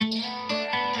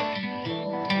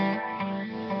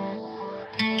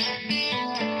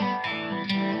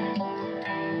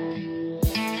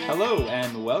Hello,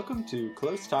 and welcome to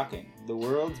Close Talking, the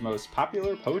world's most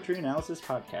popular poetry analysis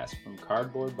podcast from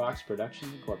Cardboard Box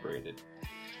Productions Incorporated.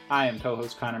 I am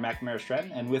co-host Connor McNamara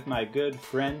Stratton, and with my good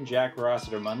friend Jack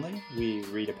Rossiter Munley, we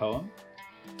read a poem,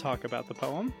 talk about the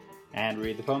poem, and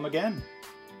read the poem again.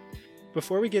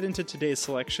 Before we get into today's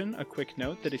selection, a quick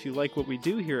note that if you like what we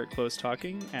do here at Close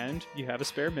Talking, and you have a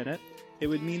spare minute, it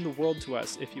would mean the world to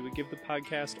us if you would give the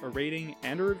podcast a rating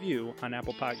and a review on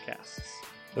Apple Podcasts.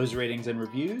 Those ratings and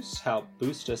reviews help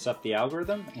boost us up the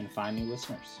algorithm and find new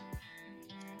listeners.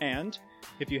 And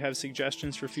if you have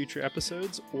suggestions for future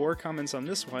episodes or comments on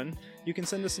this one, you can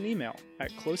send us an email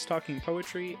at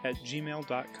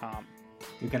closetalkingpoetry@gmail.com.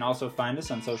 You can also find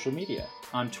us on social media.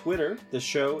 On Twitter, the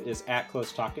show is at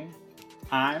Close Talking.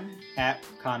 I'm at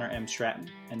Connor M.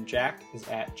 Stratton, and Jack is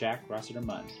at Jack Rossiter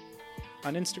Munn.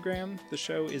 On Instagram, the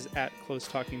show is at Close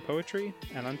Talking Poetry,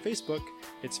 and on Facebook,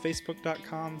 it's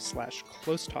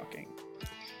facebook.com/closetalking.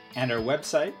 And our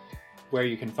website, where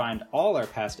you can find all our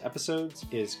past episodes,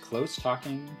 is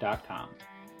closetalking.com.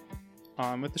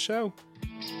 On with the show.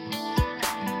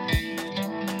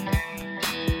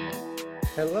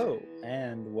 Hello,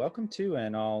 and welcome to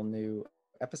an all-new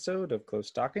episode of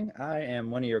Close Talking. I am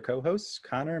one of your co-hosts,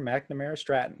 Connor McNamara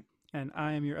Stratton. And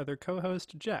I am your other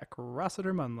co-host, Jack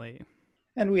Rossiter Munley.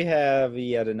 And we have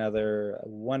yet another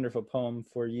wonderful poem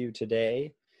for you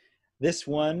today. This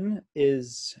one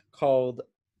is called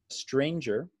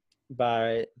Stranger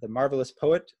by the marvelous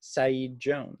poet Saeed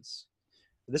Jones.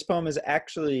 This poem is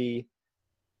actually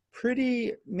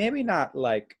pretty, maybe not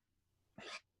like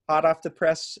hot off the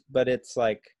press, but it's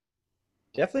like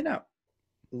definitely not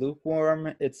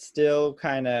lukewarm. It's still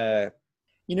kind of,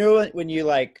 you know, when you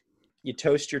like, you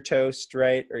toast your toast,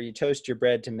 right? Or you toast your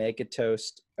bread to make it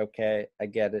toast. Okay, I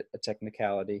get it, a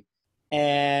technicality.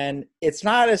 And it's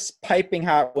not as piping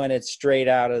hot when it's straight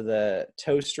out of the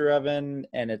toaster oven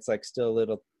and it's like still a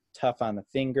little tough on the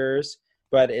fingers.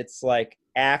 But it's like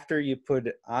after you put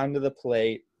it onto the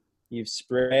plate, you've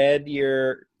spread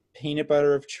your peanut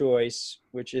butter of choice,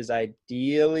 which is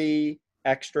ideally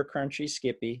extra crunchy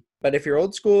Skippy. But if you're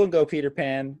old school and go Peter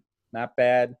Pan, not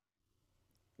bad.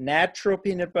 Natural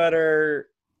peanut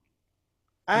butter,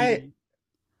 I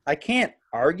can't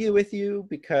argue with you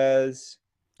because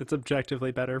it's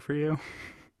objectively better for you.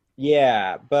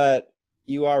 Yeah, but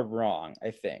you are wrong, I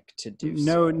think, to do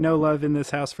so. No love in this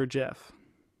house for Jif.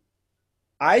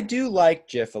 I do like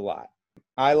Jif a lot.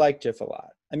 I like Jif a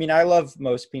lot. I mean, I love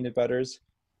most peanut butters.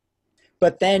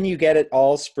 But then you get it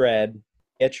all spread,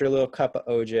 get your little cup of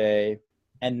OJ,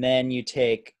 and then you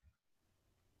take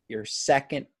your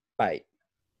second bite.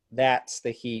 That's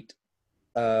the heat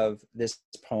of this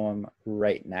poem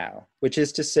right now, which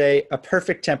is to say a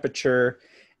perfect temperature.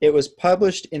 It was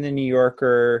published in the New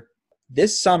Yorker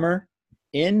this summer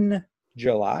in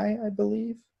July, I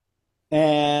believe.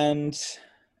 And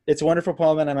it's a wonderful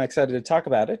poem, and I'm excited to talk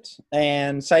about it.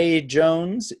 And Saeed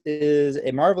Jones is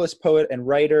a marvelous poet and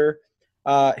writer.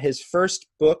 His first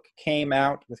book came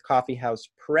out with Coffee House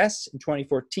Press in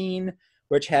 2014,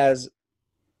 which has,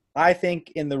 I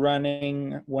think, in the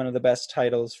running, one of the best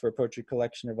titles for a poetry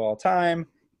collection of all time,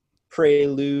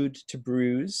 Prelude to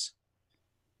Bruise,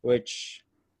 which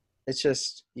it's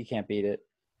just, you can't beat it.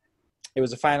 It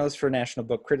was a finalist for National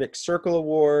Book Critics Circle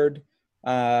Award.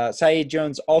 Saeed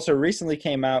Jones also recently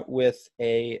came out with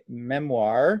a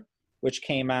memoir, which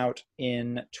came out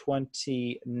in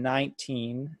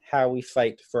 2019, How We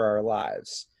Fight for Our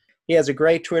Lives. He has a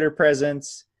great Twitter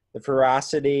presence, the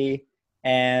ferocity,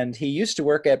 and he used to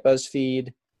work at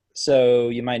BuzzFeed, so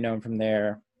you might know him from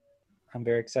there. I'm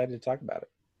very excited to talk about it.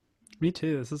 Me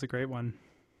too. This is a great one.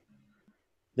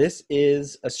 This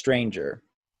is A Stranger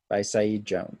by Saeed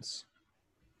Jones.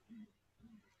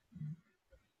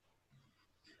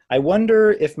 I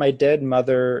wonder if my dead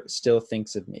mother still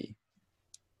thinks of me.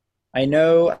 I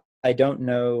know I don't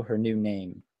know her new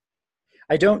name.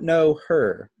 I don't know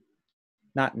her,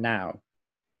 not now.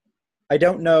 I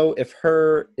don't know if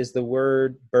her is the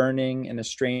word burning in a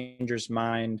stranger's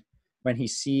mind when he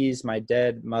sees my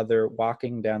dead mother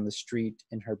walking down the street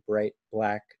in her bright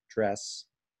black dress.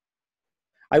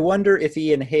 I wonder if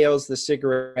he inhales the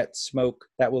cigarette smoke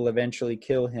that will eventually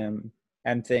kill him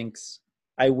and thinks,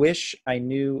 I wish I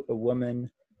knew a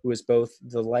woman who is both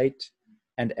the light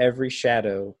and every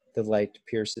shadow the light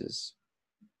pierces.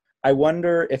 I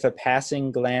wonder if a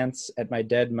passing glance at my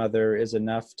dead mother is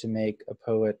enough to make a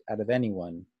poet out of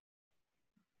anyone.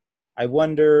 I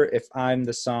wonder if I'm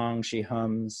the song she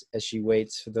hums as she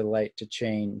waits for the light to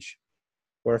change,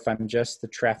 or if I'm just the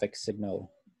traffic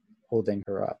signal holding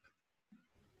her up.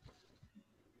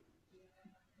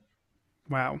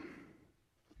 Wow.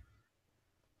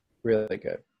 Really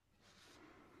good.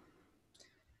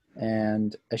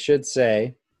 And I should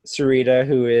say, Sarita,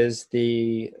 who is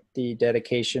the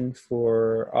dedication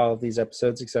for all of these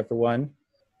episodes except for one,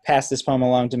 passed this poem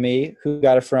along to me, who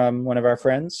got it from one of our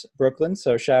friends, Brooklyn.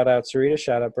 So shout out Sarita,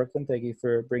 shout out Brooklyn. Thank you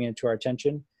for bringing it to our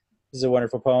attention. This is a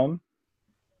wonderful poem.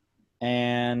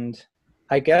 And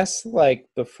I guess, like,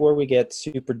 before we get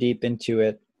super deep into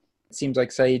it, it seems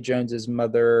like Saeed Jones's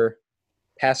mother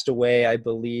passed away, I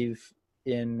believe,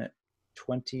 in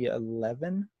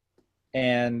 2011.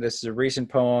 And this is a recent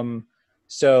poem.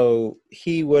 So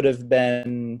he would have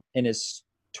been in his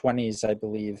 20s, I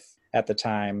believe, at the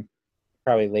time,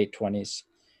 probably late 20s.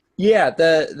 Yeah,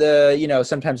 the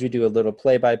sometimes we do a little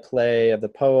play-by-play of the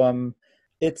poem.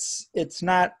 It's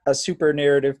not a super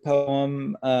narrative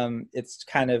poem. It's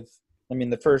kind of, I mean,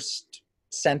 the first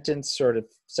sentence sort of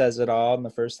says it all. In the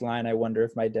first line, I wonder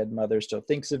if my dead mother still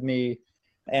thinks of me.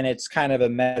 And it's kind of a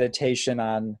meditation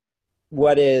on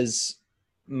what is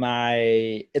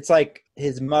it's like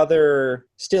his mother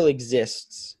still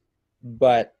exists,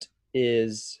 but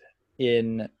is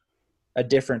in a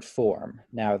different form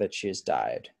now that she has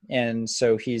died. And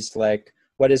so he's like,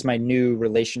 what is my new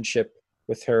relationship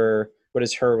with her? What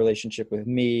is her relationship with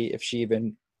me, if she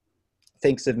even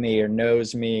thinks of me or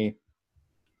knows me?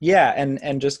 Yeah,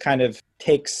 and just kind of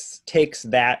takes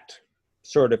that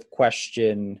sort of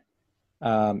question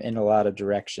in a lot of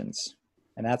directions.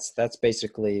 And that's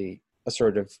basically a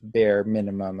sort of bare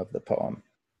minimum of the poem.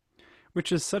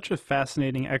 Which is such a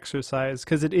fascinating exercise,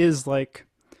 because it is like,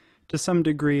 to some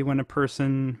degree, when a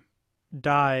person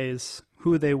dies,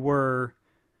 who they were,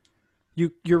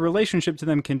 your relationship to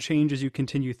them can change as you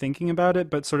continue thinking about it,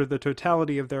 but sort of the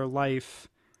totality of their life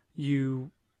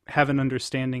you have an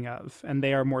understanding of, and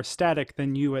they are more static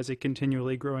than you as a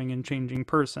continually growing and changing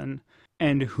person.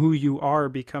 And who you are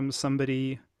becomes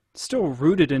somebody still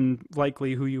rooted in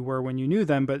likely who you were when you knew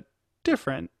them, but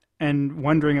different, and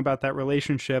wondering about that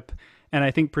relationship. And I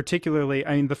think particularly,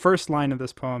 I mean, the first line of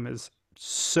this poem is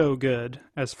so good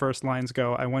as first lines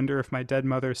go. I wonder if my dead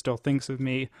mother still thinks of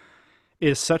me,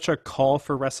 is such a call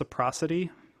for reciprocity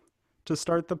to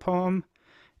start the poem.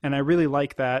 And I really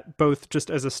like that, both just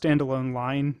as a standalone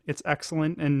line, it's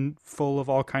excellent and full of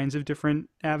all kinds of different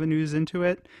avenues into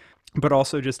it, but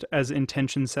also just as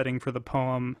intention setting for the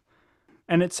poem.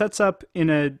 And it sets up in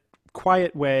a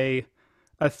quiet way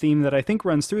a theme that I think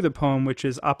runs through the poem, which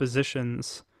is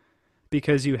oppositions,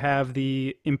 because you have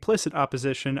the implicit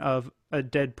opposition of a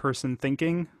dead person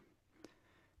thinking.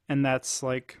 And that's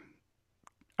like,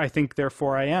 I think,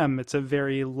 therefore I am. It's a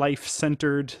very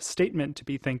life-centered statement to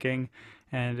be thinking,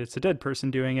 and it's a dead person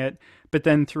doing it. But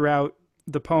then throughout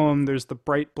the poem, there's the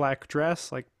bright black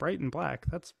dress, like bright and black.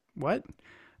 That's what?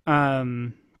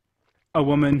 A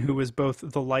woman who is both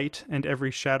the light and every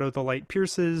shadow the light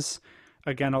pierces.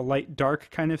 Again, a light dark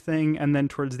kind of thing. And then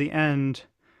towards the end,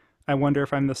 I wonder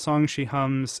if I'm the song she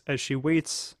hums as she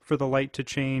waits for the light to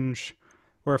change,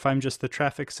 or if I'm just the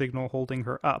traffic signal holding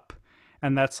her up.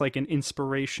 And that's like an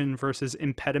inspiration versus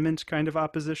impediment kind of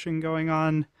opposition going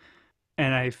on.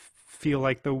 And I feel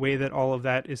like the way that all of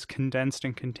that is condensed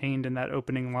and contained in that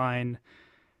opening line,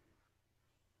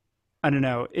 I don't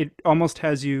know, it almost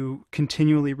has you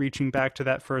continually reaching back to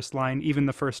that first line, even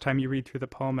the first time you read through the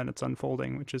poem and it's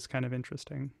unfolding, which is kind of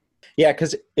interesting. Yeah,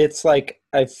 because it's like,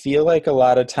 I feel like a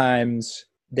lot of times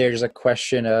there's a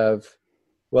question of,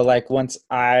 well, like, once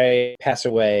I pass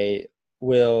away,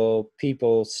 will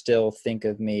people still think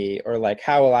of me? Or like,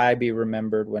 how will I be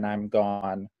remembered when I'm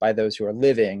gone by those who are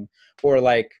living? Or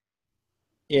like,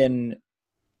 in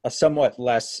a somewhat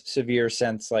less severe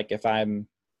sense, like if I'm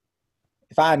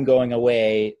going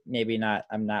away, maybe not,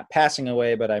 I'm not passing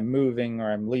away, but I'm moving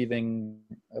or I'm leaving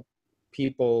a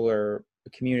people or a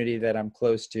community that I'm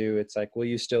close to. It's like, will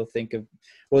they still think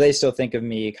of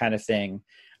me, kind of thing.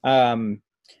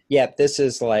 Yeah, this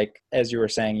is like, as you were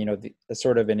saying, a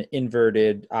sort of an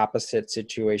inverted opposite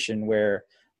situation where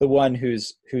the one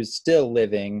who's still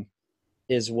living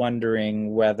is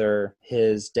wondering whether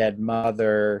his dead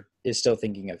mother is still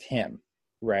thinking of him,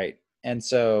 right? And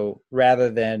so rather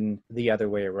than the other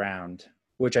way around,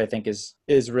 which I think is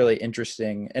really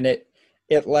interesting. And it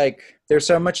like, there's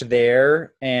so much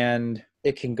there and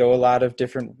it can go a lot of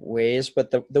different ways. But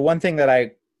the one thing that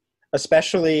I,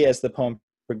 especially as the poem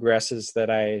progresses, that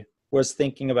I was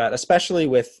thinking about, especially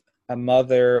with a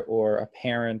mother or a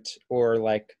parent or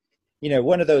like,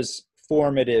 one of those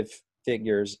formative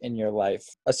figures in your life,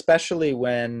 especially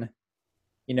when,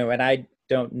 and I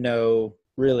don't know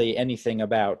really anything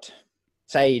about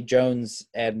Saeed Jones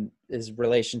and his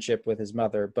relationship with his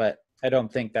mother, but I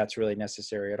don't think that's really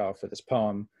necessary at all for this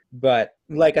poem. But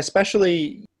like,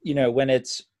 especially, when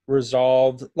it's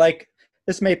resolved, like,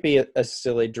 this might be a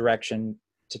silly direction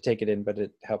to take it in, but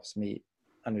it helps me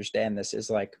understand this, is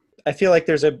like, I feel like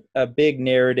there's a big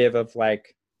narrative of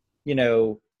like,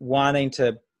 wanting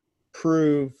to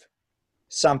prove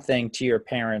something to your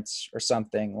parents or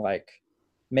something, like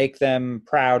make them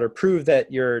proud or prove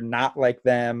that you're not like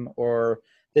them, or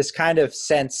this kind of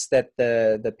sense that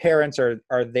the parents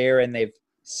are there and they've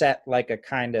set like a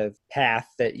kind of path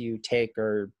that you take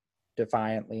or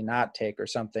defiantly not take or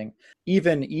something,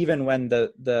 even when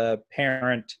the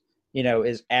parent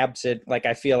is absent. Like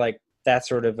I feel like that's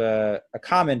sort of a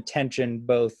common tension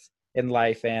both in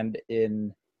life and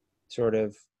in sort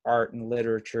of art and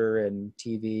literature and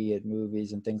TV and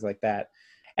movies and things like that.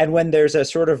 And when there's a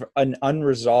sort of an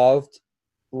unresolved,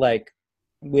 like,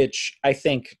 which I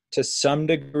think to some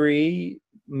degree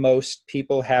most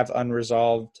people have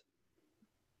unresolved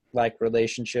like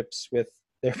relationships with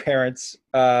their parents,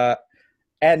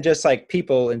 and just like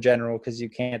people in general, because you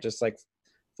can't just like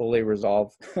fully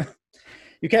resolve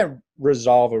you can't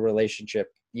resolve a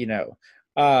relationship,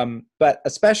 but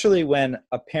especially when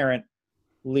a parent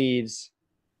leaves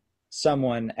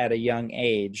someone at a young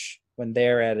age, when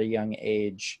they're at a young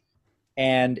age,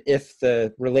 and if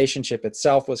the relationship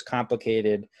itself was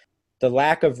complicated, the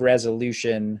lack of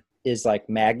resolution is like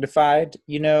magnified,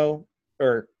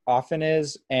 or often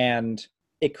is. And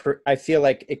I feel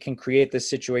like it can create this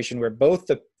situation where both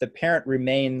the parent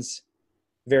remains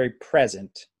very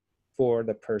present for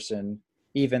the person,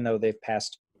 even though they've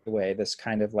passed away, this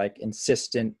kind of like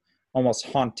insistent, almost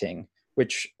haunting,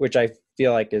 which I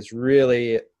feel like is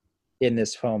really in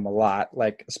this poem a lot,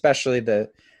 like especially the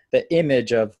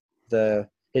image of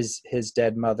his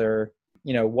dead mother,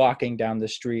 walking down the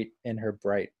street in her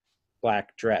bright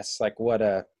black dress. Like what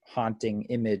a haunting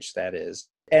image that is.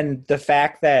 And the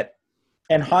fact that,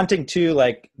 and haunting too,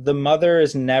 like the mother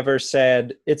is never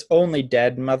said, it's only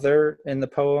dead mother in the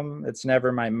poem. It's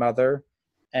never my mother.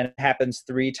 And it happens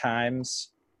 3 times.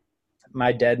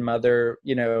 My dead mother,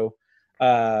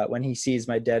 when he sees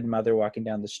my dead mother walking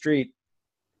down the street,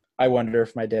 I wonder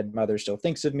if my dead mother still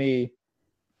thinks of me.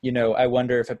 I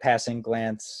wonder if a passing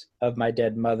glance of my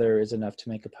dead mother is enough to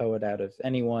make a poet out of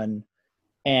anyone.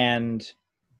 And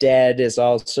dead is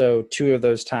also 2 of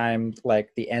those times, like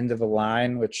the end of a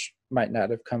line, which might not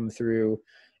have come through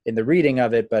in the reading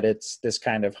of it, but it's this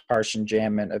kind of harsh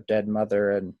enjambment of dead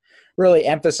mother, and really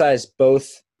emphasize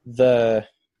both the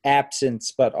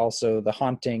absence but also the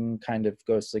haunting kind of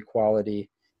ghostly quality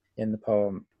in the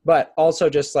poem. But also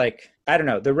just like, I don't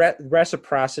know, the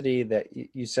reciprocity that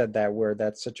you said that word,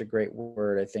 that's such a great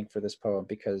word, I think, for this poem,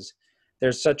 because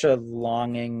there's such a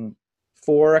longing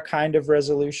for a kind of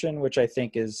resolution, which I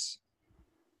think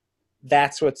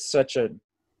that's what's such a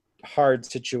hard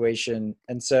situation.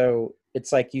 And so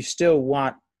it's like you still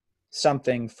want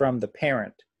something from the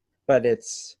parent, but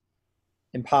it's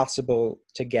impossible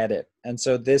to get it. And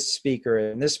so this speaker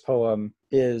in this poem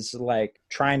is like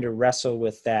trying to wrestle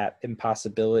with that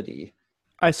impossibility.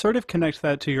 I sort of connect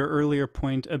that to your earlier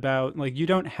point about, like, you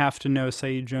don't have to know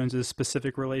Saeed Jones's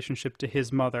specific relationship to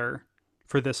his mother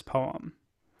for this poem.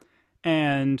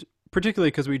 And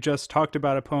particularly because we just talked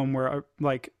about a poem where,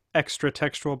 like, extra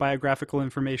textual biographical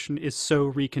information is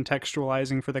so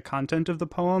recontextualizing for the content of the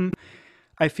poem.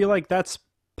 I feel like that's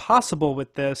possible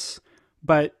with this,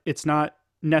 but it's not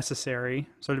necessary.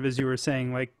 Sort of as you were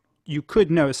saying, like, you could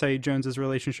know Saeed Jones's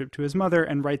relationship to his mother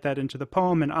and write that into the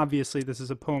poem, and obviously this is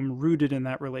a poem rooted in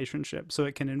that relationship, so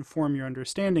it can inform your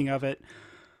understanding of it.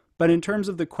 But in terms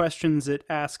of the questions it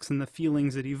asks and the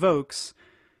feelings it evokes,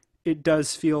 it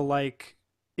does feel like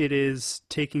it is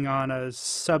taking on a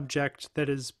subject that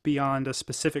is beyond a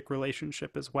specific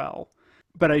relationship as well.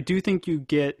 But I do think you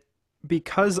get,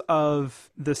 because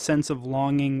of the sense of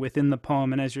longing within the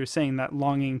poem, and as you're saying, that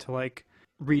longing to like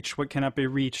reach what cannot be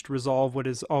reached, resolve what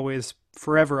is always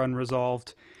forever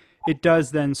unresolved, it does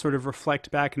then sort of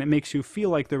reflect back, and it makes you feel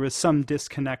like there was some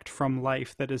disconnect from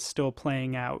life that is still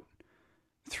playing out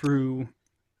through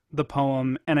the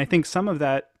poem. And I think some of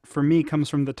that, for me, comes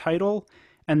from the title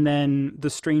and then the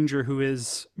stranger who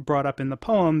is brought up in the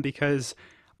poem, because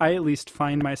I at least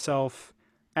find myself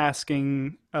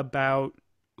asking about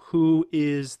who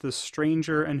is the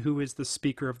stranger and who is the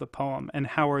speaker of the poem, and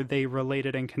how are they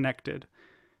related and connected.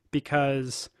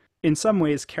 Because in some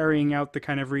ways, carrying out the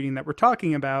kind of reading that we're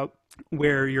talking about,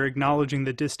 where you're acknowledging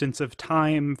the distance of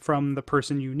time from the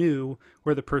person you knew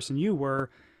or the person you were,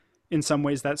 in some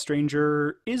ways that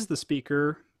stranger is the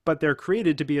speaker, but they're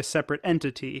created to be a separate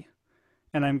entity.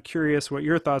 And I'm curious what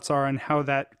your thoughts are on how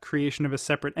that creation of a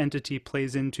separate entity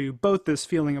plays into both this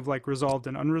feeling of like resolved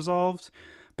and unresolved,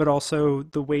 but also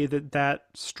the way that that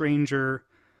stranger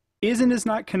is and is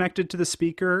not connected to the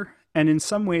speaker, and in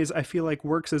some ways I feel like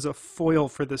works as a foil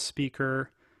for the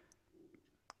speaker,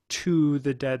 to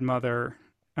the dead mother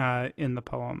in the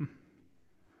poem?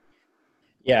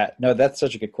 Yeah, no, that's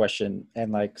such a good question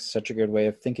and like such a good way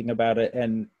of thinking about it.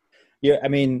 And yeah, I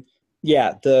mean,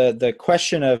 yeah, the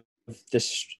question of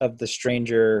this of the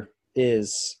stranger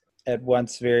is at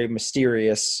once very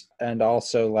mysterious and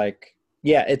also like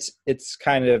yeah, it's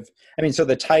kind of I mean, so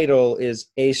the title is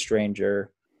A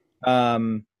Stranger.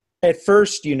 Um at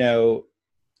first, you know,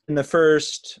 in the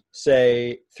first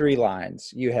say 3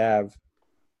 lines, you have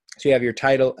your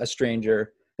title, A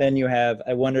Stranger, then you have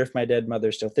I wonder if my dead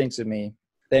mother still thinks of me.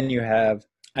 Then you have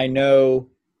I know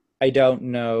I don't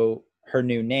know her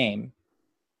new name.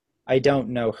 I don't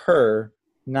know her,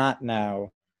 not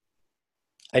now.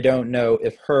 I don't know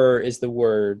if her is the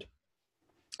word.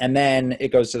 And then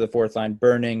it goes to the fourth line,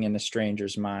 burning in a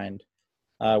stranger's mind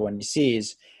when he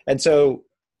sees. And so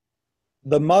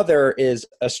the mother is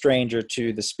a stranger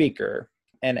to the speaker.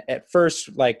 And at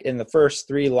first, like in the first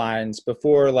 3 lines,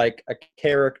 before like a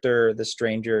character, the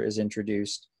stranger is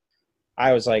introduced,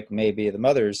 I was like, maybe the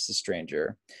mother's the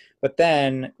stranger. But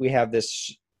then we have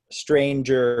this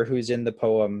stranger who's in the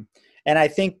poem. And I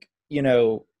think, you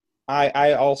know,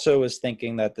 I also was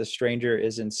thinking that the stranger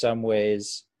is in some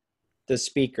ways the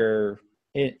speaker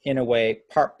in a way,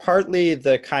 partly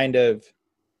the kind of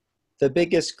the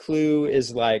biggest clue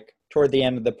is like toward the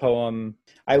end of the poem.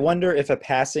 I wonder if a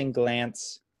passing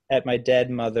glance at my dead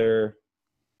mother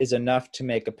is enough to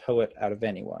make a poet out of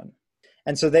anyone.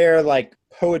 And so there, like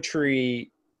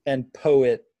poetry and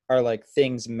poet are like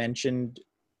things mentioned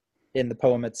in the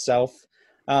poem itself.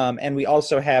 And we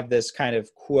also have this kind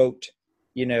of quote,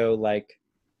 you know, like,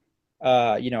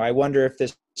 you know, I wonder if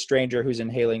this stranger who's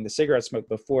inhaling the cigarette smoke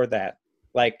before that,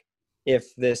 like,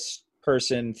 if this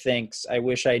person thinks, I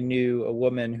wish I knew a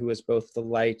woman who was both the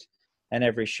light and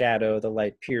every shadow the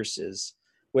light pierces,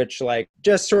 which, like,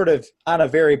 just sort of on a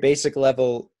very basic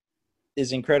level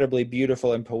is incredibly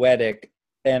beautiful and poetic,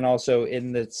 and also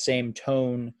in the same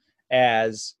tone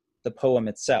as the poem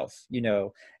itself, you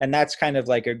know. And that's kind of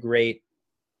like a great,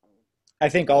 I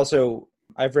think also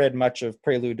I've read much of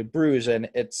Prelude to Bruges, and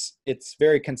it's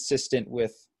very consistent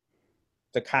with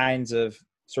the kinds of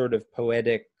sort of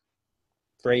poetic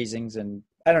phrasings, and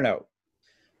I don't know,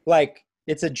 like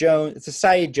it's a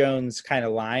Saeed Jones kind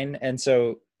of line. And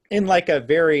so in like a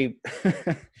very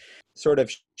sort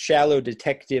of shallow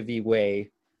detective-y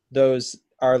way, those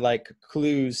are like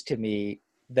clues to me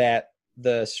that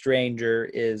the stranger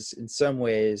is in some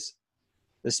ways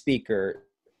the speaker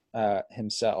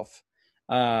himself.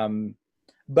 Um,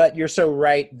 but you're so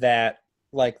right that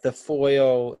like the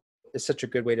foil is such a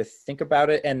good way to think about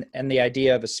it, and the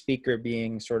idea of a speaker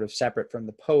being sort of separate from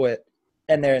the poet.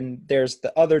 And then there's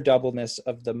the other doubleness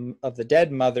of the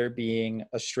dead mother being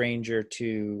a stranger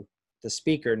to the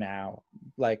speaker now,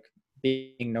 like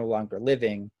being no longer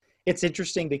living. It's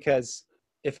interesting because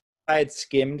if I had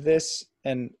skimmed this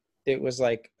and it was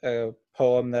like a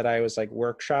poem that I was like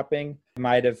workshopping, I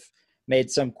might have made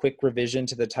some quick revision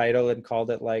to the title and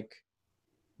called it like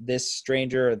This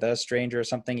Stranger or The Stranger or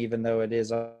something, even though it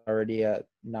is already a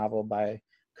novel by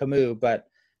Camus. But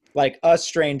like A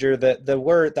Stranger,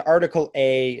 the article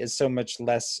A is so much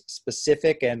less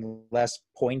specific and less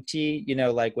pointy, you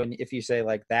know, like when if you say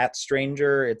like that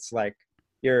stranger, it's like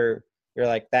you're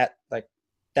like that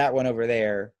one over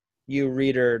there, you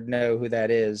reader know who that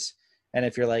is. And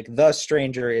if you're like the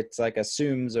stranger, it's like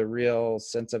assumes a real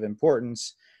sense of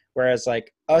importance. Whereas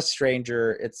like A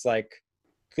Stranger, it's like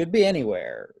could be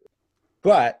anywhere.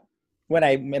 But when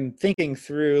I am thinking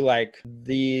through like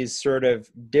these sort of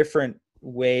different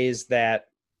ways that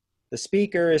the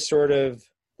speaker is sort of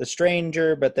the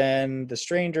stranger, but then the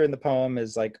stranger in the poem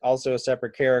is like also a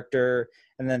separate character,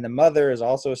 and then the mother is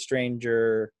also a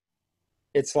stranger.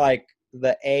 It's like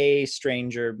the A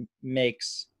stranger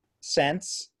makes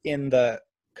sense in the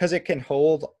because it can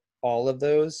hold all of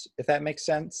those, if that makes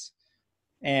sense.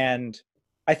 And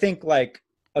I think like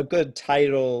a good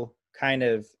title kind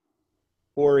of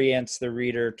orients the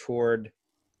reader toward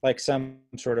like some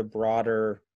sort of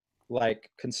broader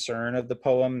like concern of the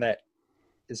poem that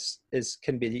is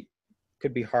could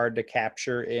be hard to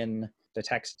capture in the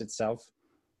text itself.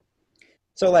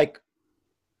 So like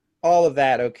all of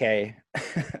that, okay.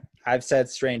 I've said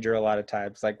stranger a lot of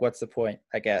times, like what's the point,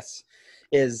 I guess,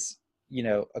 is, you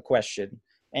know, a question.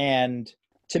 And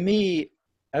to me,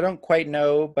 I don't quite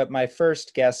know, but my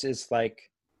first guess is like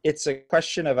it's a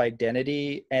question of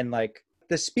identity, and like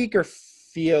the speaker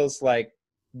feels like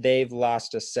they've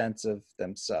lost a sense of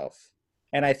themselves.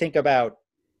 And I think about,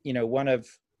 you know, one of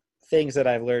things that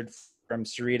I've learned from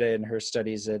Sarita in her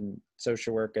studies in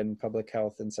social work and public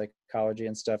health and psychology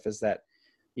and stuff is that,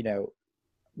 you know,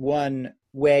 one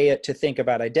way to think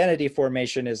about identity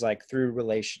formation is like through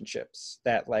relationships,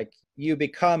 that like you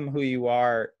become who you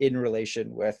are in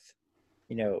relation with,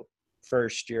 you know,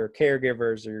 first your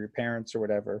caregivers or your parents or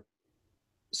whatever.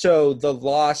 So the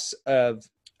loss of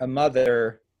a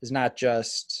mother is not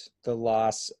just the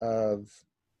loss of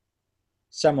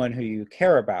someone who you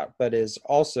care about, but is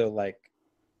also like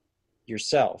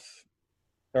yourself,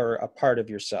 or a part of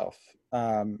yourself,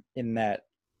 in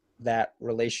that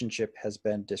relationship has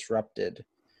been disrupted.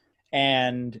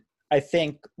 And I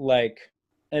think like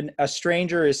a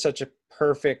stranger is such a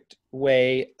perfect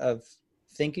way of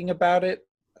thinking about it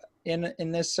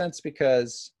in this sense,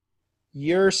 because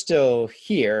you're still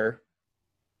here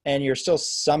and you're still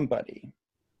somebody,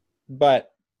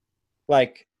 but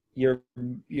like your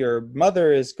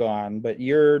mother is gone, but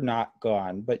you're not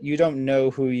gone, but you don't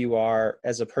know who you are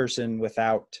as a person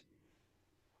without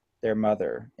their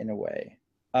mother in a way.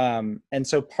 And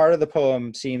so part of the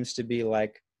poem seems to be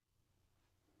like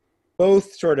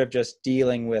both sort of just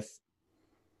dealing with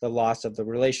the loss of the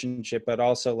relationship, but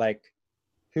also like,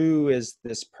 who is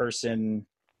this person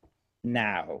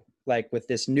now, like with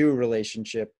this new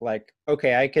relationship? Like,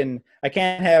 okay, I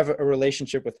can't have a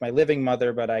relationship with my living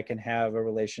mother, but I can have a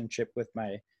relationship with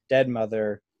my dead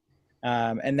mother.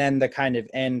 And then the kind of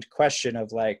end question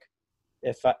of like,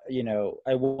 if I, you know,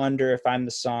 I wonder if I'm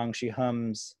the song she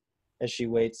hums as she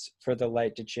waits for the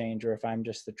light to change, or if I'm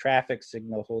just the traffic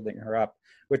signal holding her up,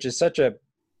 which is such a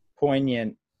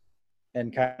poignant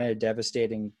and kind of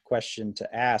devastating question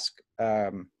to ask,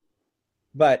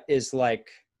 but is like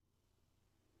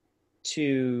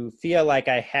to feel like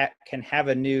I can have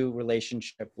a new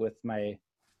relationship with my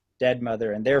dead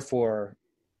mother and therefore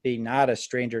be not a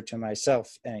stranger to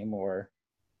myself anymore.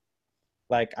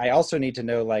 Like, I also need to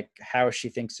know like how she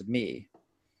thinks of me.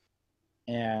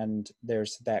 And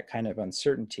there's that kind of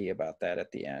uncertainty about that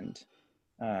at the end.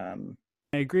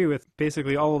 I agree with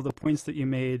basically all of the points that you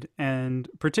made, and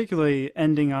particularly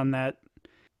ending on that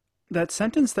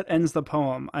sentence that ends the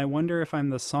poem. I wonder if I'm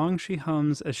the song she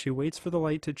hums as she waits for the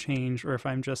light to change, or if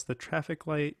I'm just the traffic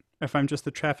light, if I'm just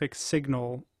the traffic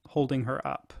signal holding her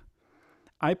up.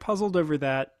 I puzzled over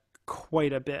that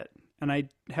quite a bit, and I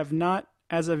have not,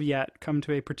 as of yet, come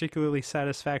to a particularly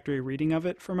satisfactory reading of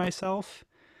it for myself.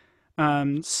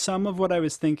 Some of what I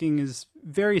was thinking is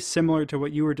very similar to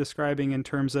what you were describing in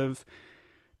terms of,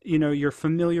 you know, you're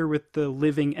familiar with the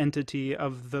living entity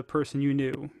of the person you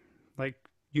knew. Like,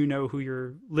 you know who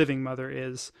your living mother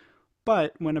is.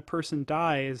 But when a person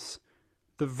dies,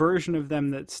 the version of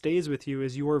them that stays with you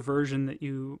is your version that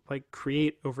you like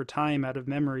create over time out of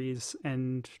memories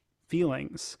and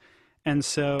feelings. And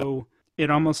so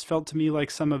it almost felt to me like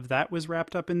some of that was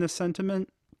wrapped up in this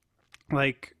sentiment.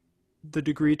 Like, the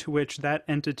degree to which that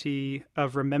entity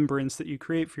of remembrance that you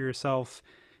create for yourself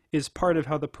is part of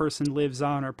how the person lives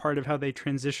on, or part of how they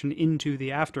transition into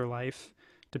the afterlife,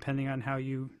 depending on how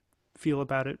you feel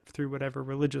about it through whatever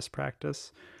religious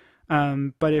practice.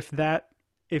 But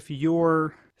if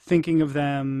you're thinking of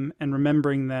them and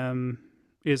remembering them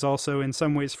is also in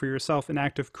some ways for yourself an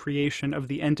act of creation of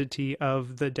the entity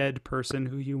of the dead person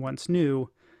who you once knew,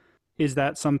 is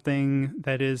that something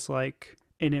that is like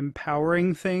an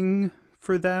empowering thing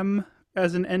for them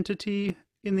as an entity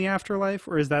in the afterlife,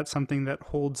 or is that something that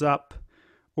holds up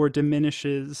or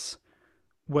diminishes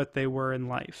what they were in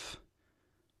life?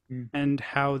 And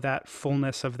how that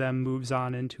fullness of them moves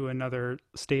on into another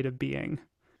state of being.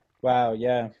 Wow,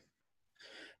 yeah.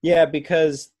 Yeah,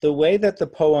 because the way that the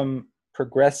poem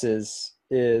progresses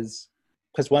is,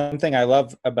 because one thing I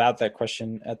love about that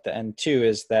question at the end too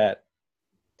is that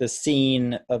the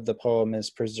scene of the poem is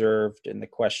preserved in the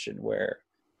question, where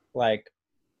like,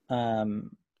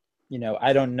 you know,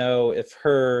 I don't know if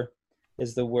her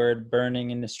is the word burning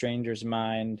in a stranger's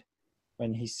mind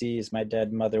when he sees my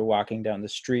dead mother walking down the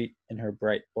street in her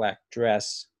bright black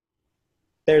dress.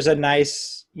 There's a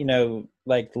nice, you know,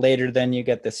 like later then you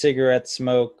get the cigarette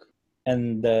smoke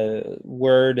and the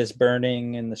word is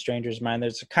burning in the stranger's mind.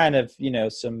 There's a kind of, you know,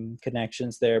 some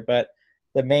connections there, but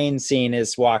the main scene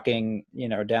is walking, you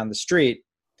know, down the street.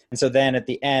 And so then at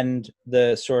the end,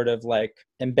 the sort of like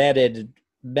embedded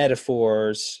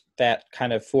metaphors that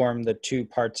kind of form the two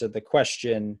parts of the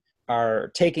question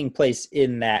are taking place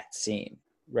in that scene,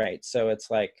 right? So it's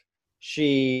like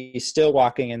she's still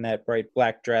walking in that bright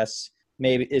black dress,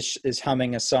 maybe is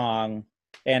humming a song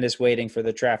and is waiting for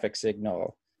the traffic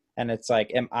signal. And it's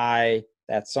like, am I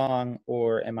that song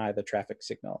or am I the traffic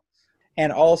signal?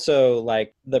 And also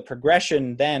like the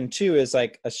progression then too is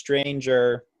like a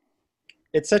stranger.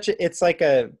 It's like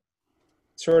a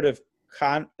sort of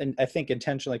and I think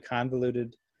intentionally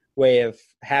convoluted way of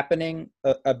happening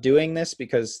of doing this,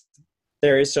 because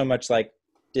there is so much like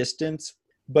distance,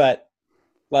 but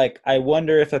like I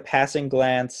wonder if a passing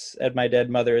glance at my dead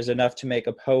mother is enough to make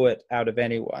a poet out of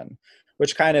anyone,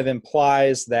 which kind of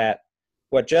implies that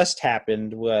what just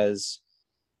happened was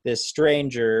this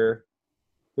stranger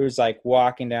who's like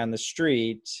walking down the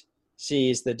street,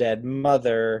 sees the dead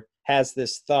mother, has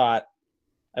this thought,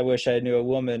 I wish I knew a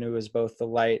woman who was both the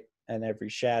light and every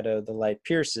shadow the light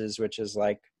pierces, which is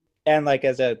like, and like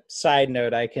as a side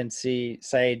note, I can see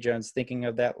Saeed Jones thinking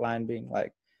of that line being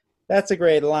like, that's a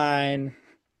great line.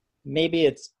 Maybe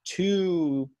it's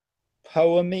too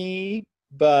poemy,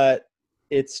 but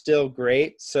it's still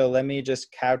great. So let me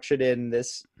just couch it in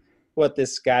this, what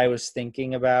this guy was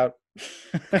thinking about.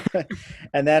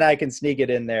 And then I can sneak it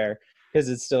in there because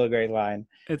it's still a great line.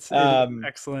 It is an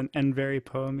excellent and very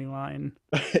poemy line.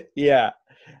 Yeah.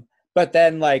 But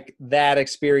then like that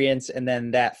experience and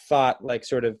then that thought, like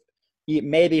sort of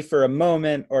maybe for a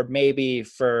moment or maybe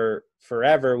for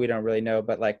forever, we don't really know,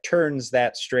 but like turns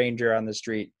that stranger on the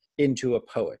street into a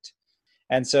poet.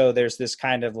 And so there's this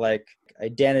kind of like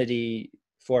identity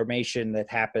formation that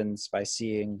happens by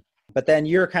seeing. But then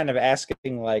you're kind of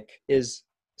asking like, is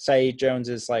Saeed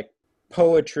Jones's like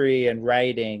poetry and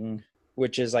writing,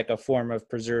 which is like a form of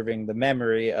preserving the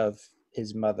memory of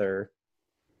his mother,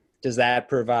 does that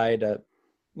provide a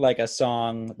like a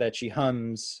song that she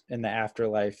hums in the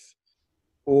afterlife,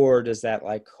 or does that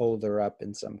like hold her up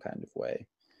in some kind of way?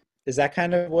 Is that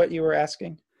kind of what you were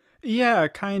asking? Yeah,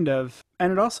 kind of.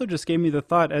 And it also just gave me the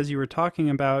thought as you were talking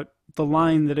about the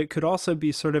line that it could also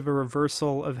be sort of a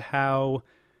reversal of how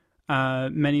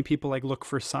many people like look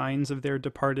for signs of their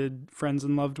departed friends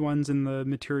and loved ones in the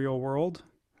material world.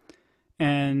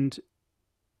 And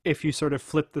if you sort of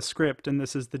flip the script and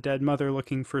this is the dead mother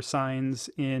looking for signs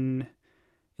in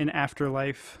an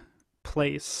afterlife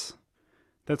place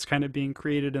that's kind of being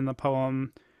created in the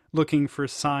poem, looking for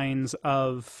signs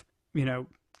of, you know,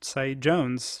 Saeed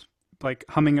Jones, like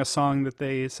humming a song that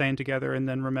they sang together and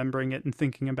then remembering it and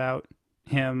thinking about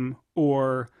him,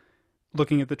 or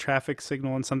looking at the traffic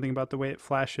signal and something about the way it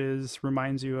flashes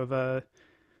reminds you of a,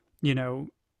 you know,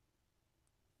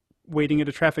 waiting at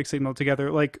a traffic signal together.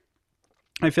 Like,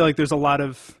 I feel like there's a lot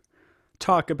of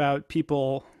talk about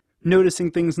people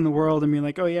noticing things in the world and being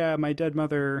like, oh yeah, my dead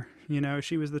mother, you know,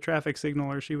 she was the traffic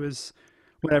signal, or she was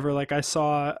whatever. Like I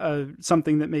saw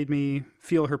something that made me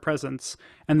feel her presence.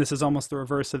 And this is almost the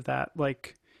reverse of that.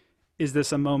 Like, is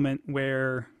this a moment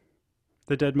where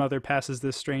the dead mother passes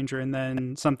this stranger and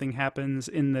then something happens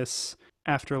in this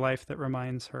afterlife that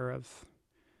reminds her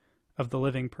of the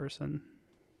living person?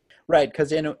 Right,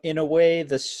 because in a way,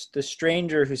 the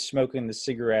stranger who's smoking the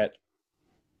cigarette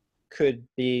could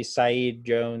be Saeed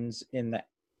Jones in the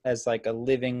as like a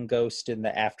living ghost in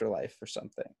the afterlife or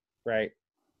something, right?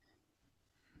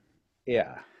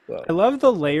 Yeah. Well, I love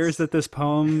the layers that this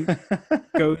poem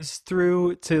goes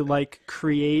through to like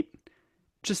create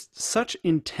just such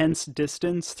intense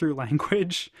distance through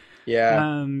language. yeah,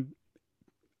 Um,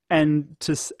 and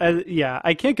to yeah,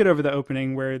 I can't get over the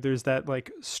opening where there's that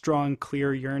like strong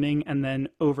clear yearning and then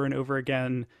over and over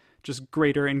again just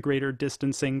greater and greater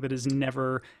distancing that is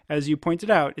never, as you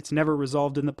pointed out, it's never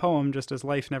resolved in the poem, just as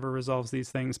life never resolves these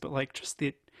things. But like just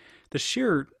the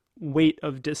sheer weight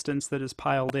of distance that is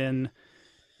piled in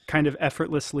kind of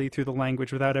effortlessly through the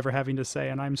language without ever having to say,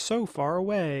 and I'm so far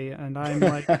away, and I'm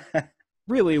like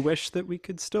really wish that we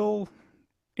could still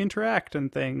interact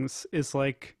and things, is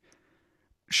like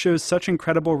shows such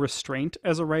incredible restraint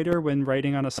as a writer when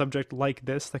writing on a subject like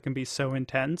this that can be so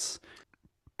intense.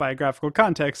 Biographical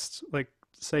context, like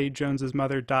say Jones's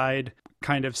mother died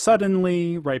kind of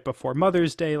suddenly right before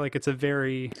Mother's Day. Like it's a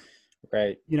very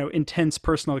right. you know, intense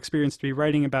personal experience to be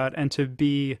writing about, and to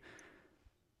be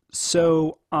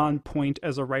so on point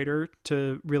as a writer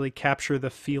to really capture the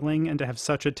feeling and to have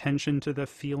such attention to the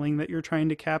feeling that you're trying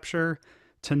to capture,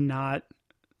 to not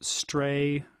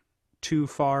stray too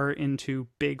far into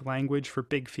big language for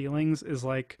big feelings, is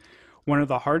like one of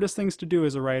the hardest things to do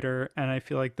as a writer. And I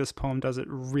feel like this poem does it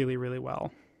really, really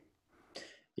well.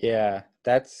 Yeah,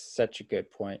 that's such a good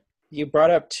point. You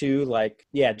brought up two, like,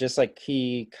 yeah, just like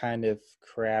key kind of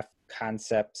craft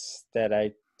concepts that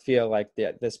I feel like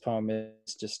this poem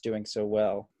is just doing so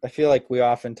well. I feel like we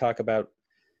often talk about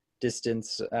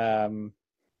distance,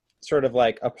 sort of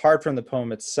like apart from the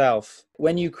poem itself.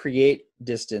 When you create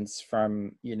distance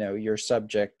from, you know, your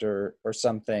subject or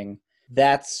something,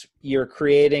 that's, you're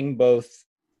creating both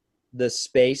the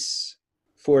space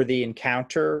for the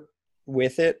encounter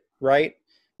with it, right?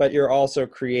 But you're also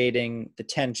creating the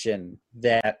tension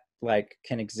that like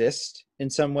can exist in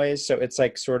some ways. So it's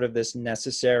like sort of this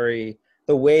necessary,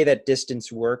 the way that distance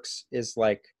works is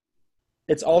like,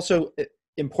 it's also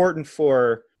important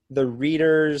for the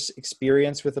reader's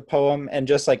experience with the poem, and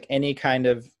just like any kind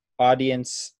of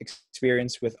audience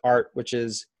experience with art, which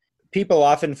is, people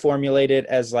often formulate it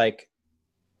as like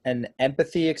an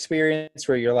empathy experience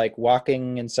where you're like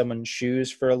walking in someone's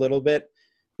shoes for a little bit,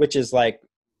 which is like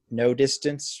no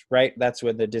distance, right? That's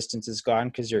when the distance is gone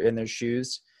because you're in their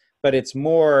shoes. But it's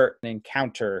more an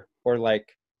encounter, or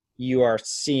like you are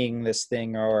seeing this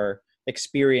thing or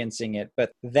experiencing it.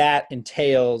 But that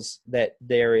entails that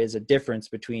there is a difference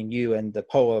between you and the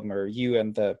poem, or you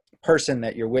and the person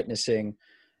that you're witnessing.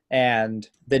 And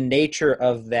the nature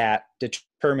of that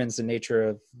determines the nature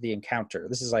of the encounter.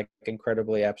 This is like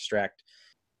incredibly abstract.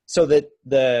 So that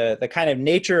the kind of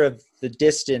nature of the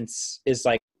distance is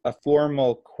like a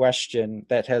formal question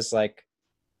that has like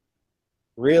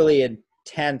really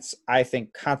intense, I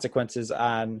think, consequences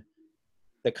on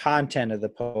the content of the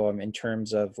poem, in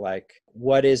terms of like,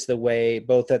 what is the way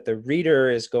both that the reader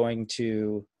is going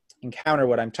to encounter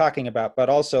what I'm talking about, but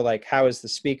also like, how is the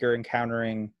speaker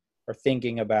encountering or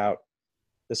thinking about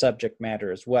the subject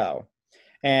matter as well.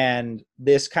 And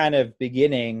this kind of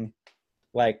beginning,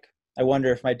 like, I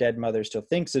wonder if my dead mother still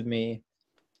thinks of me,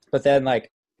 but then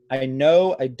like, I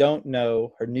know I don't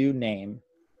know her new name.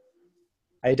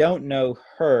 I don't know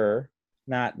her,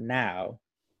 not now.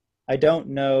 I don't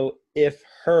know if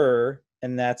her,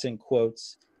 and that's in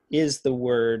quotes, is the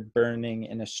word burning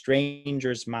in a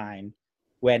stranger's mind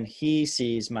when he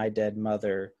sees my dead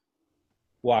mother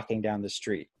walking down the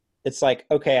street. It's like,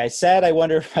 okay, I said, I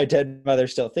wonder if my dead mother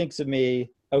still thinks of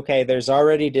me. Okay, there's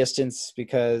already distance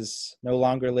because no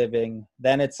longer living.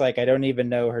 Then it's like, I don't even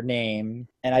know her name,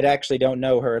 and I actually don't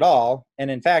know her at all.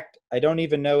 And in fact, I don't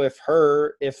even know if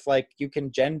like you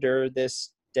can gender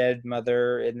this dead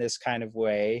mother in this kind of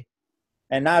way.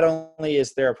 And not only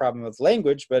is there a problem with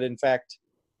language, but in fact,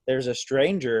 there's a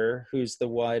stranger who's the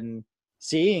one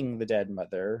seeing the dead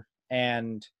mother.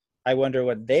 And I wonder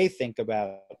what they think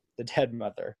about the dead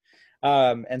mother.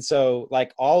 And so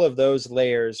like all of those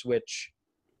layers, which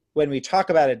when we talk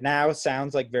about it now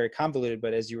sounds like very convoluted,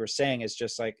 but as you were saying, it's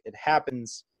just like it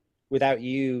happens without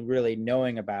you really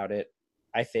knowing about it,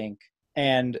 I think.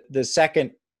 And the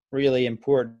second really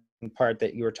important part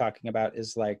that you were talking about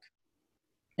is like,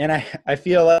 and I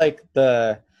feel like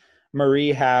the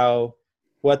Marie Howe,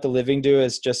 What the Living Do,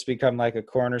 has just become like a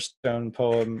cornerstone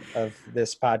poem of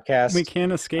this We podcast.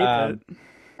 can't escape it.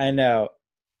 I know.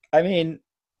 I mean,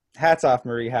 hats off,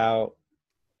 Marie Howe.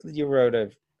 You wrote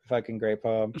a fucking great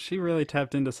poem. She really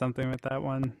tapped into something with that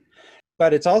one.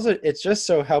 But it's just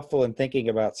so helpful in thinking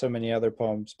about so many other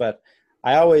poems. But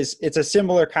it's a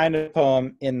similar kind of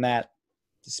poem in that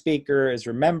the speaker is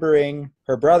remembering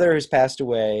her brother who's passed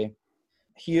away,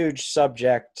 huge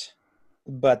subject,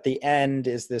 but the end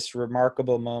is this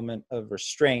remarkable moment of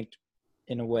restraint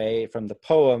in a way from the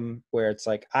poem where it's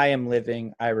like, I am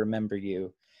living, I remember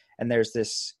you. And there's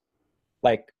this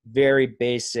like very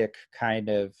basic kind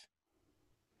of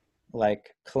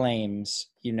like claims,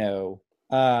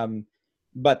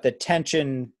 but the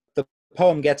tension, the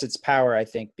poem gets its power, I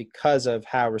think, because of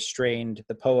how restrained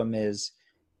the poem is,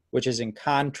 which is in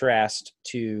contrast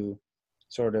to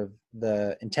sort of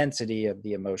the intensity of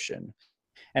the emotion.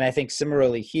 And I think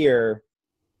similarly here,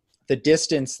 the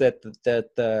distance that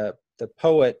the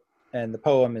poet and the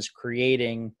poem is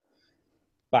creating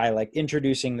by like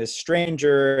introducing this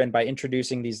stranger and by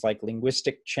introducing these like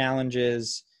linguistic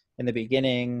challenges in the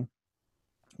beginning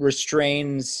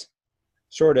restrains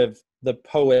sort of the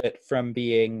poet from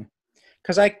being,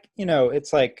 because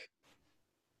it's like,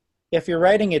 if you're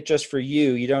writing it just for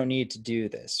you, you don't need to do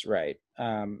this, right?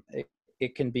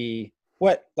 It can be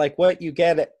what you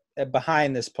get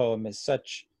behind this poem is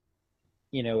such,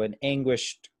 an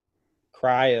anguished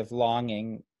cry of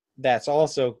longing that's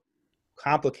also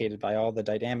complicated by all the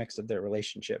dynamics of their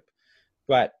relationship.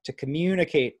 But to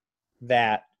communicate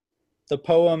that, the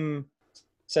poem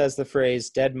says the phrase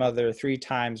dead mother 3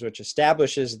 times, which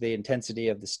establishes the intensity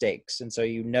of the stakes. And so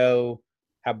you know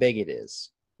how big it is,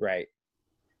 right?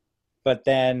 But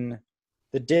then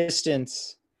the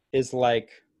distance is like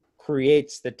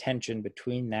creates the tension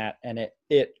between that, and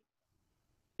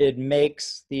it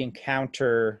makes the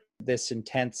encounter this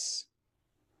intense.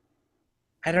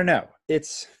 I don't know.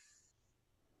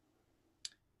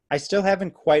 I still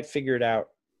haven't quite figured out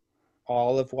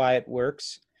all of why it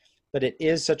works, but it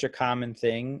is such a common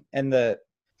thing. And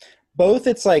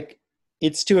it's like,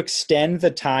 it's to extend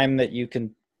the time that you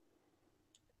can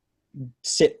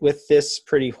sit with this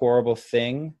pretty horrible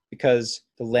thing, because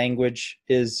the language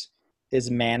is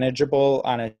manageable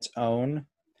on its own.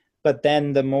 But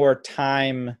then the more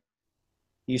time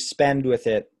you spend with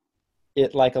it,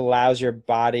 it like allows your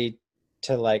body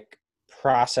to like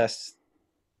process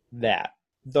that.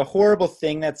 The horrible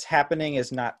thing that's happening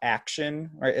is not action,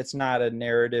 right? It's not a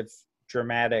narrative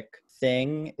dramatic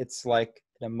thing. It's like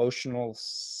an emotional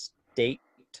state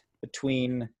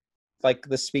between like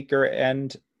the speaker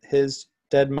and his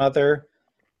dead mother.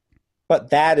 But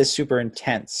that is super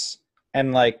intense.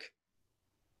 And like,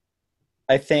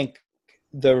 I think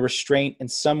the restraint in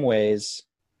some ways,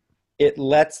 it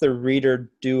lets the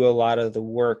reader do a lot of the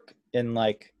work in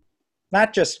like,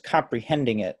 not just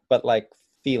comprehending it, but like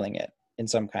feeling it in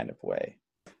some kind of way.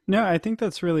 No, I think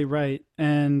that's really right.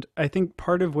 And I think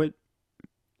part of what,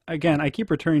 again, I keep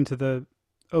returning to the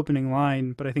opening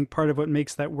line, but I think part of what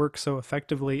makes that work so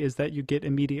effectively is that you get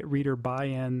immediate reader buy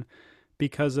in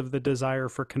because of the desire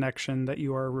for connection that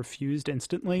you are refused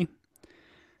instantly.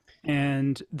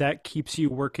 And that keeps you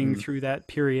working through that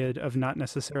period of not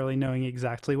necessarily knowing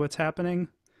exactly what's happening.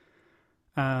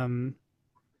 Um,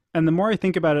 and the more I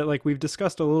think about it, like we've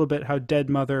discussed a little bit how dead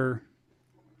mother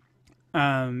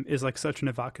is like such an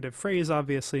evocative phrase,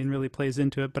 obviously, and really plays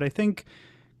into it. But I think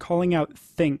calling out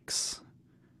thinks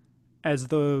as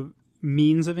the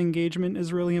means of engagement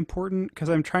is really important because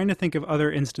I'm trying to think of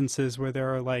other instances where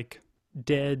there are like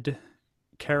dead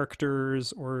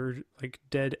characters or like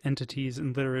dead entities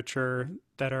in literature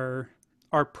that are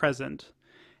present.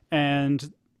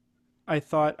 And I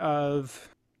thought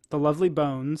of The Lovely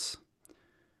Bones,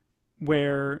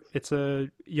 where it's a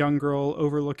young girl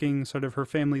overlooking sort of her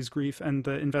family's grief and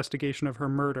the investigation of her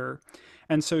murder.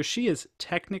 And so she is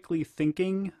technically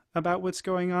thinking about what's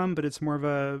going on, but it's more of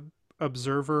a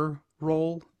observer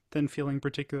role than feeling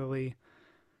particularly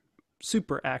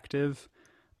super active.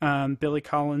 Billy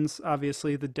Collins,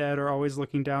 obviously, the dead are always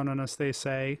looking down on us, they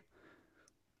say.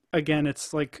 Again,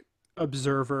 it's like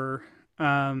observer.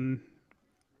 And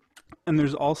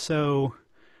there's also,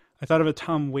 I thought of a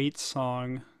Tom Waits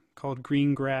song called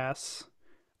Green Grass.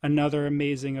 Another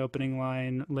amazing opening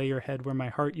line, lay your head where my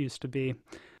heart used to be.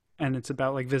 And it's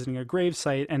about like visiting a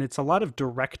gravesite, and it's a lot of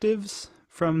directives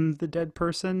from the dead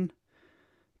person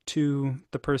to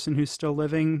the person who's still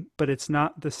living, but it's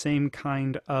not the same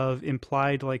kind of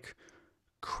implied like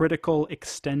critical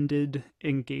extended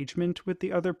engagement with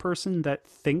the other person that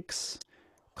thinks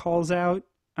calls out.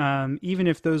 Even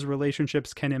if those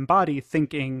relationships can embody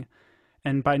thinking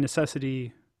and by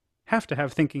necessity have to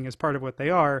have thinking as part of what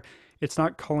they are, it's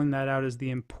not calling that out as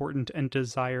the important and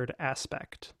desired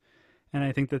aspect. And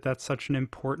I think that that's such an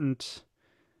important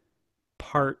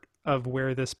part of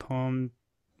where this poem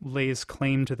lays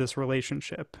claim to this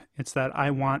relationship. It's that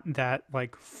I want that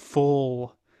like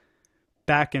full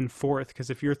back and forth,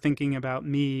 because if you're thinking about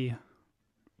me,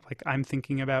 like I'm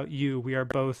thinking about you, we are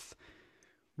both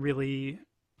really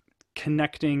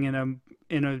connecting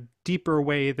in a deeper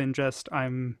way than just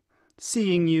I'm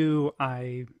seeing you,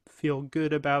 I feel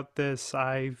good about this,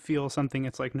 I feel something.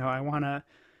 It's like, no, I want to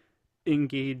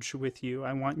engage with you.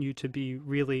 I want you to be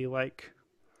really like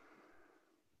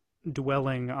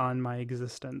dwelling on my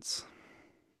existence.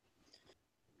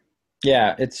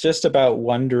 Yeah, it's just about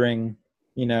wondering,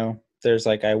 there's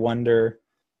like, I wonder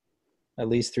at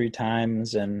least 3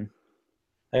 times and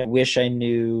I wish I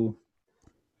knew.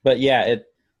 But yeah,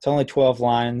 it's only 12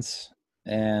 lines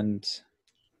and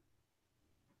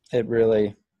it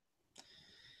really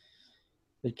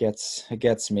it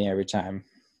gets me every time.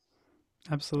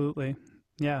 Absolutely.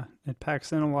 Yeah, it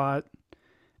packs in a lot.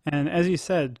 And as you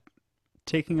said,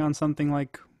 taking on something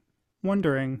like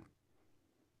wondering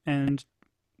and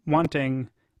wanting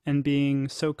and being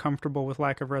so comfortable with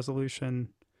lack of resolution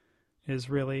is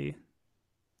really,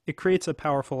 it creates a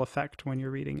powerful effect when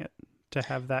you're reading it to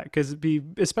have that, because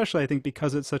especially I think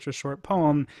because it's such a short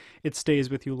poem, it stays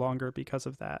with you longer because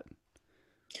of that.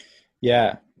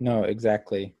 Yeah, no,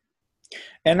 exactly.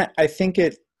 And I think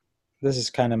this is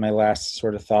kind of my last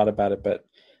sort of thought about it, but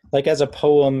like as a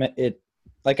poem,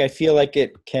 I feel like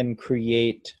it can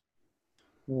create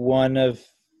one of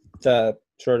the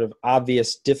sort of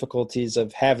obvious difficulties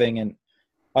of having an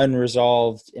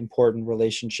unresolved important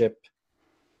relationship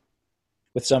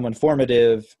with someone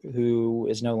formative who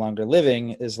is no longer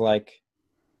living is like,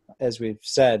 as we've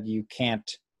said,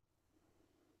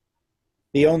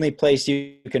 the only place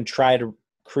you can try to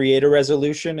create a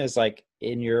resolution is like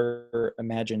in your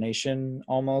imagination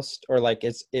almost, or like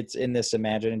it's in this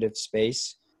imaginative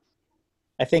space.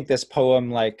 I think this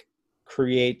poem like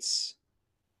creates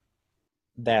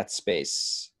that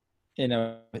space in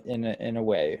a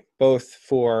way, both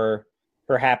for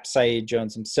perhaps Saeed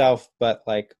Jones himself, but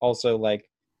like also like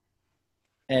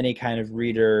any kind of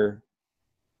reader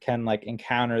can like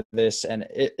encounter this, and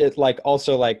it like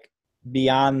also like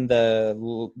beyond the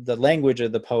language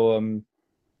of the poem,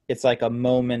 it's like a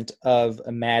moment of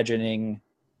imagining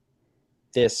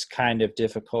this kind of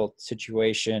difficult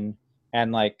situation,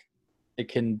 and like it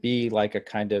can be like a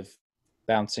kind of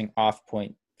bouncing off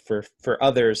point for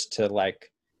others to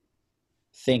like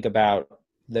think about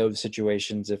those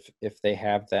situations if they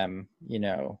have them, you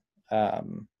know,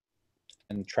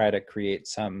 and try to create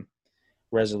some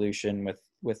resolution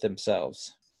with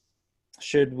themselves.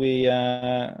 Should we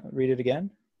read it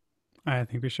again? I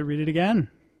think we should read it again.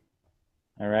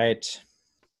 All right.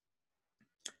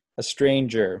 A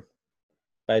Stranger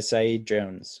by Saeed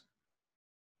Jones.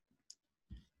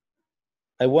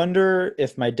 I wonder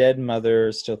if my dead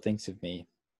mother still thinks of me.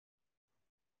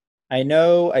 I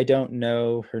know I don't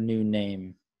know her new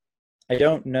name. I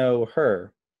don't know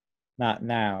her, not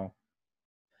now.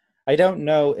 I don't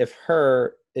know if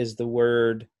her is the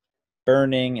word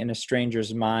burning in a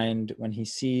stranger's mind when he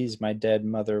sees my dead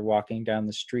mother walking down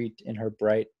the street in her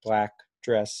bright black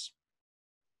dress.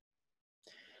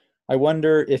 I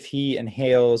wonder if he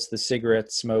inhales the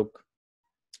cigarette smoke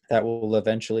that will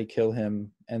eventually kill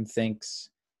him and thinks,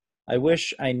 I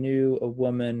wish I knew a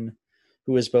woman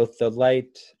who is both the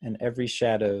light and every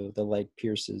shadow the light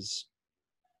pierces.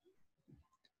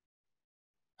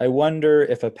 I wonder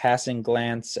if a passing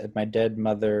glance at my dead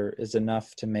mother is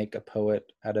enough to make a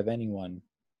poet out of anyone.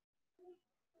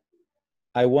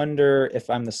 I wonder if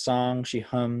I'm the song she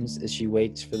hums as she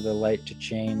waits for the light to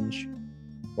change,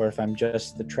 or if I'm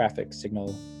just the traffic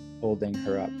signal holding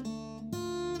her up.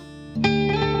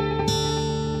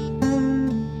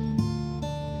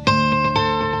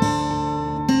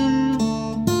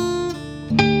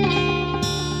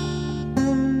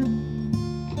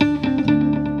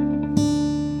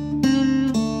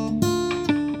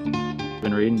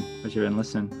 Been reading? What you been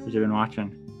listening? What you been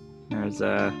watching? There's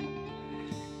I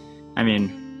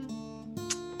mean,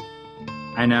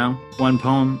 I know one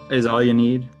poem is all you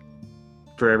need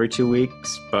for every 2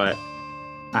 weeks, but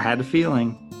I had a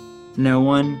feeling no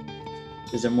one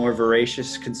is a more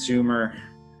voracious consumer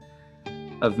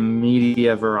of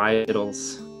media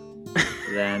varietals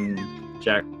than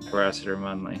Jack Rossiter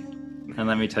Munley. And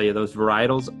let me tell you, those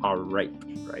varietals are ripe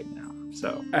right now.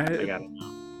 So I got it now.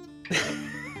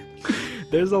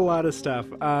 There's a lot of stuff.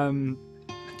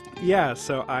 Yeah,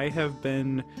 so I have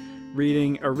been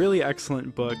reading a really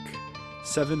excellent book,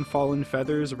 Seven Fallen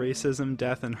Feathers, Racism,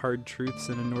 Death, and Hard Truths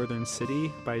in a Northern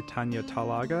City by Tanya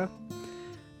Talaga.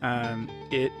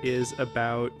 It is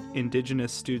about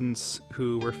Indigenous students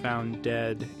who were found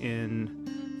dead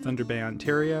in Thunder Bay,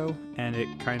 Ontario, and it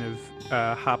kind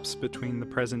of hops between the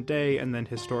present day and then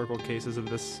historical cases of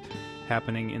this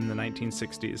happening in the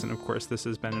 1960s. And of course, this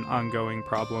has been an ongoing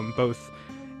problem both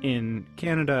in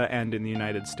Canada and in the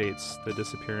United States, the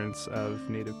disappearance of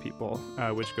Native people,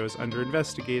 which goes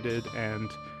under-investigated,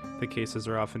 and the cases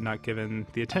are often not given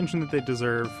the attention that they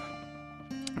deserve.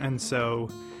 And so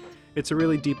it's a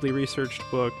really deeply researched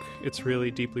book. It's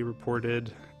really deeply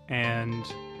reported, and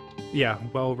yeah,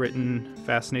 well-written,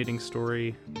 fascinating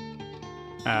story.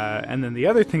 And then the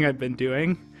other thing I've been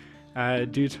doing,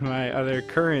 due to my other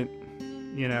current,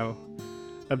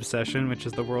 obsession, which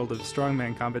is the world of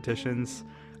strongman competitions,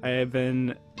 I have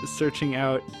been searching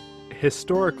out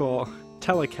historical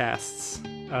telecasts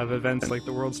of events like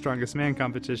the World's Strongest Man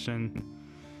competition,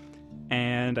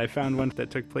 and I found one that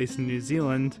took place in New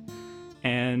Zealand,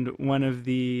 and one of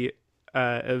the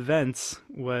events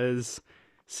was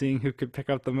seeing who could pick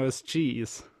up the most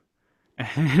cheese,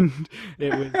 and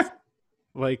it was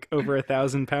like over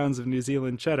 1,000 pounds of New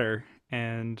Zealand cheddar,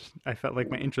 and I felt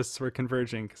like my interests were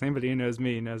converging, because anybody who knows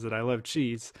me knows that I love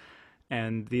cheese,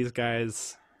 and these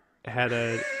guys had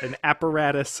an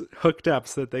apparatus hooked up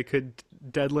so that they could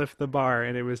deadlift the bar,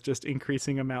 and it was just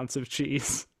increasing amounts of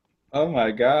cheese. Oh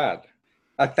my God.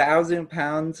 1,000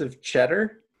 pounds of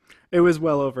cheddar? It was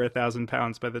well over 1,000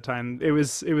 pounds by the time it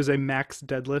was a max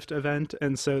deadlift event,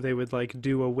 and so they would like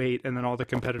do a weight, and then all the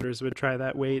competitors would try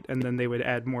that weight, and then they would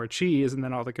add more cheese, and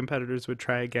then all the competitors would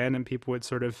try again, and people would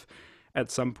sort of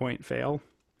at some point fail.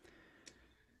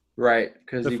 Right,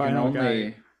 because you can only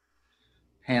guy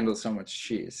handle so much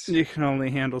cheese. You can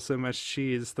only handle so much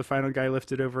cheese. The final guy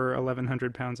lifted over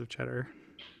 1,100 pounds of cheddar.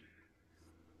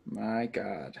 My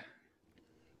God.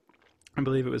 I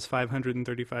believe it was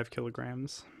 535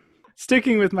 kilograms.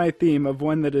 Sticking with my theme of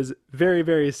one that is very,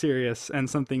 very serious and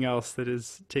something else that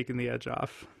is taking the edge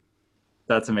off.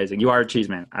 That's amazing. You are a cheese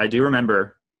man. I do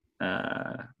remember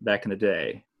back in the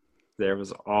day, there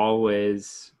was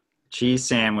always cheese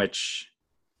sandwich,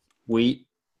 wheat.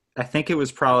 I think it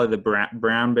was probably the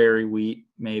brown berry wheat,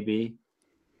 maybe.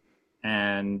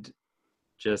 And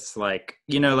just like,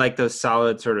 like those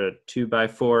solid sort of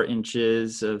 2x4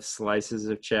 inches of slices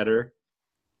of cheddar,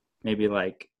 maybe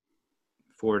like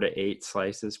 4 to 8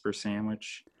 slices per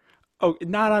sandwich. Oh,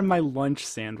 not on my lunch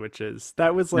sandwiches.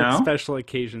 That was like No? special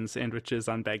occasion sandwiches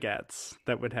on baguettes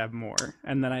that would have more,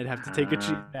 and then I'd have to take a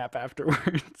cheap Ah, nap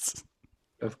afterwards.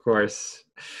 of course.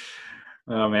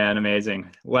 Oh man,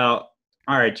 amazing. Well,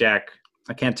 all right, Jack.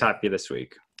 I can't top you this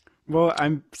week. Well,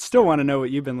 I'm still want to know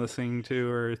what you've been listening to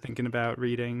or thinking about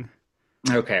reading.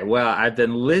 Okay, well, I've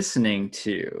been listening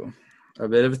to a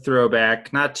bit of a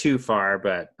throwback, not too far,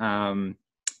 but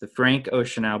the Frank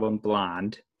Ocean album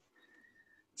Blonde,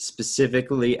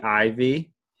 specifically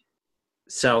Ivy,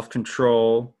 Self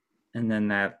Control, and then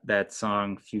that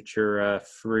song Future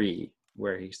Free,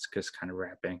 where he's just kind of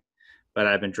rapping. But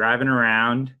I've been driving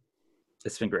around.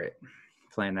 It's been great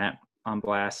playing that on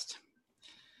blast.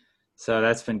 So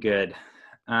that's been good.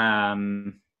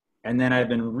 And then I've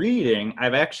been reading.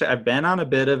 I've been on a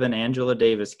bit of an Angela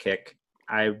Davis kick.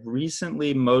 I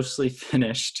recently mostly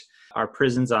finished Our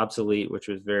Prison's Obsolete, which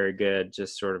was very good,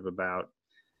 just sort of about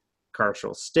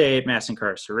carceral state, mass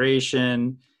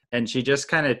incarceration. And she just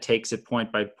kind of takes it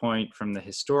point by point from the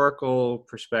historical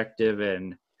perspective.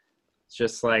 And it's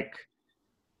just like,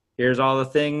 here's all the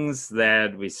things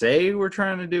that we say we're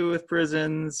trying to do with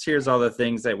prisons. Here's all the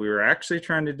things that we were actually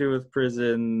trying to do with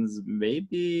prisons.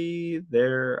 Maybe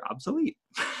they're obsolete.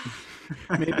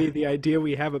 Maybe the idea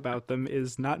we have about them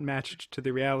is not matched to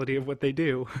the reality of what they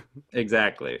do.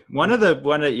 Exactly.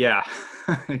 Yeah,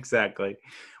 exactly.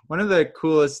 One of the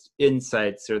coolest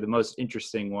insights or the most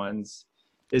interesting ones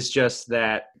is just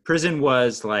that prison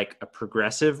was like a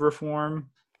progressive reform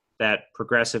that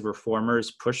progressive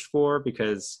reformers pushed for,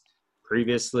 because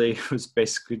previously it was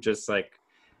basically just like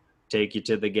take you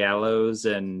to the gallows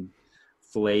and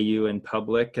fillet you in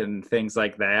public and things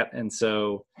like that. And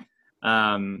so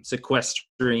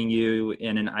sequestering you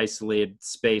in an isolated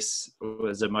space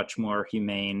was a much more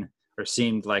humane, or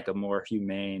seemed like a more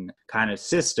humane kind of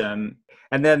system.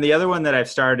 And then the other one that I've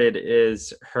started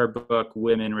is her book,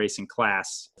 Women, Race, and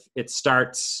Class. It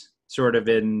starts sort of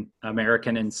in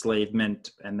American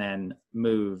enslavement and then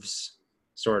moves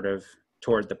sort of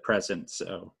toward the present.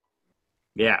 So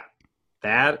yeah,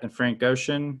 that and Frank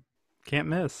Ocean. Can't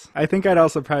miss. I think I'd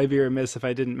also probably be remiss if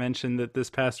I didn't mention that this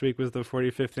past week was the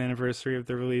 45th anniversary of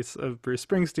the release of Bruce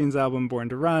Springsteen's album Born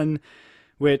to Run,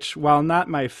 which, while not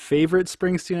my favorite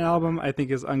Springsteen album, I think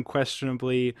is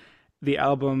unquestionably the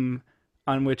album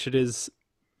on which it is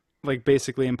like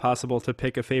basically impossible to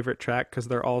pick a favorite track because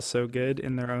they're all so good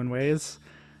in their own ways.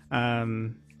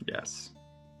 Yes.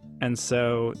 And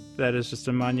so that is just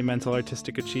a monumental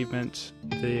artistic achievement,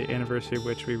 the anniversary of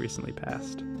which we recently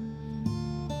passed.